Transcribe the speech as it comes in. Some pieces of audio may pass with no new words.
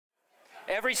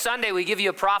Every Sunday we give you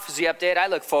a prophecy update. I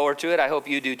look forward to it. I hope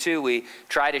you do too. We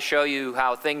try to show you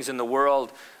how things in the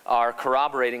world are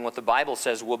corroborating what the Bible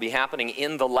says will be happening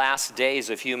in the last days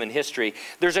of human history.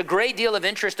 There's a great deal of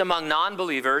interest among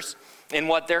non-believers in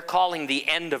what they're calling the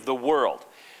end of the world.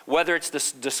 Whether it's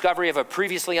the discovery of a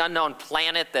previously unknown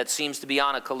planet that seems to be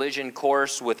on a collision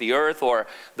course with the Earth, or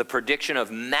the prediction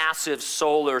of massive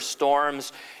solar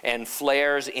storms and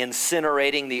flares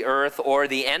incinerating the Earth, or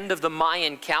the end of the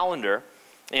Mayan calendar,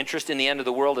 interest in the end of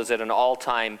the world is at an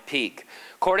all-time peak.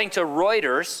 According to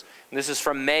Reuters, and this is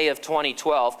from May of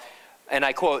 2012, and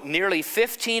I quote, nearly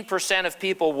 15% of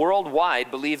people worldwide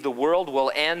believe the world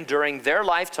will end during their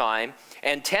lifetime,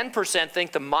 and 10%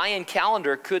 think the Mayan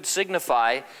calendar could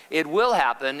signify it will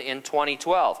happen in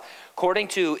 2012. According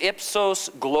to Ipsos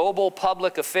Global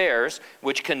Public Affairs,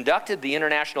 which conducted the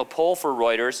international poll for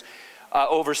Reuters,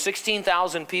 over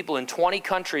 16,000 people in 20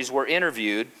 countries were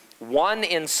interviewed. 1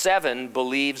 in 7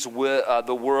 believes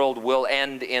the world will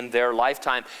end in their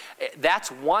lifetime.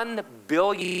 That's 1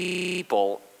 billion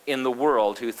people in the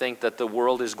world who think that the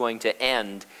world is going to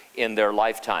end in their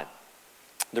lifetime.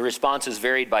 The responses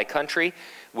varied by country,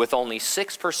 with only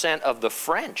 6% of the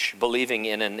French believing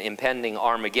in an impending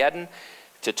Armageddon,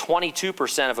 to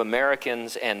 22% of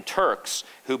Americans and Turks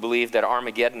who believe that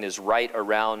Armageddon is right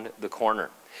around the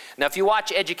corner. Now, if you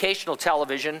watch educational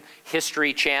television,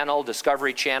 History Channel,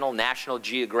 Discovery Channel, National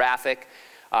Geographic,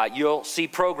 you'll see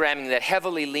programming that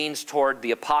heavily leans toward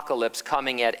the apocalypse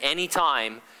coming at any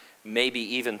time, maybe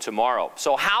even tomorrow.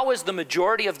 So how is the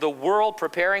majority of the world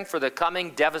preparing for the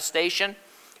coming devastation?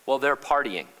 Well, they're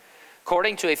partying.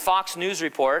 According to a Fox News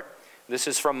report, this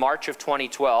is from March of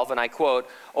 2012, and I quote,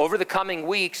 over the coming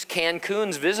weeks,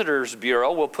 Cancun's Visitors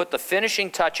Bureau will put the finishing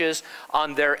touches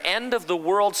on their end of the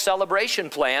world celebration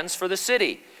plans for the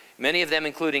city, many of them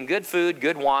including good food,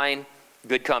 good wine,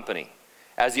 good company.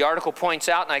 As the article points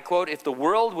out, and I quote, if the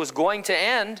world was going to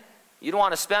end, you'd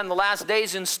want to spend the last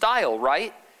days in style,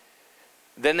 right?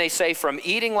 Then they say, from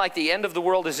eating like the end of the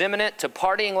world is imminent to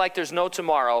partying like there's no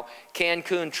tomorrow,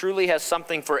 Cancun truly has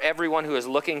something for everyone who is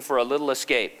looking for a little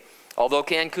escape. Although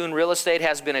Cancun real estate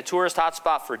has been a tourist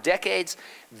hotspot for decades,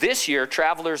 this year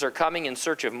travelers are coming in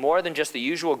search of more than just the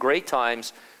usual great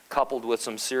times, coupled with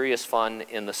some serious fun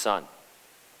in the sun.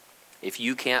 If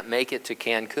you can't make it to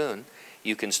Cancun,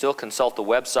 you can still consult the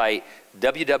website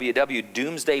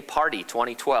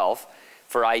www.doomsdayparty2012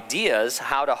 for ideas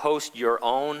how to host your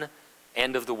own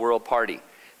end of the world party.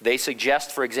 They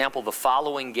suggest, for example, the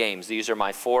following games. These are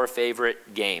my 4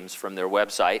 favorite games from their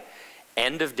website.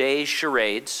 End of days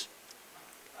charades,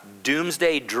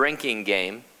 doomsday drinking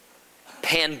game,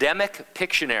 pandemic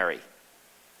Pictionary,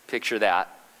 picture that,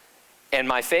 and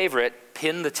my favorite,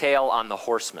 pin the tail on the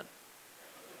horseman.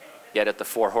 Get it, the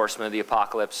 4 horsemen of the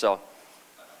apocalypse. So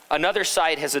another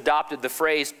site has adopted the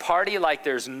phrase, party like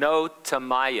there's no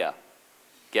Tamaya.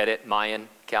 Get it, Mayan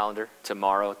calendar,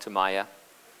 tomorrow, Tamaya.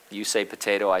 You say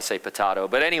potato, I say potato.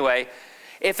 But anyway,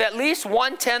 if at least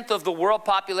 1/10 of the world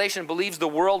population believes the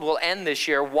world will end this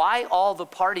year, why all the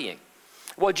partying?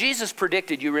 Well, Jesus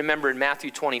predicted, you remember in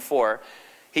Matthew 24,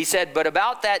 he said, but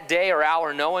about that day or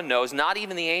hour no one knows, not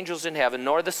even the angels in heaven,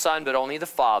 nor the Son, but only the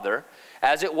Father,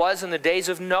 as it was in the days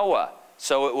of Noah,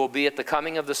 so it will be at the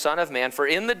coming of the Son of Man. For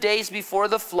in the days before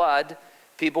the flood,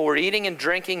 people were eating and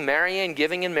drinking, marrying and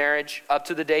giving in marriage, up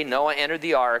to the day Noah entered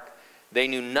the ark. They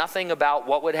knew nothing about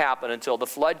what would happen until the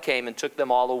flood came and took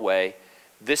them all away.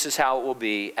 This is how it will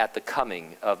be at the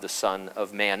coming of the Son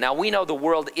of Man. Now, we know the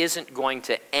world isn't going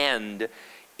to end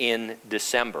in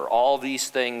December. All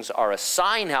these things are a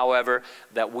sign, however,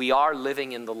 that we are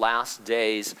living in the last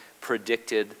days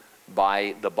predicted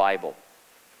by the Bible.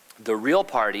 The real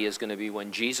party is going to be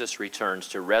when Jesus returns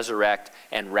to resurrect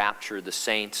and rapture the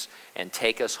saints and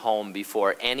take us home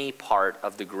before any part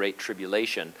of the Great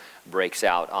Tribulation breaks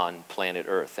out on planet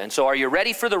Earth. And so are you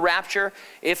ready for the rapture?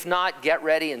 If not, get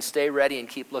ready and stay ready and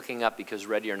keep looking up, because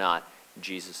ready or not,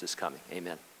 Jesus is coming.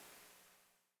 Amen.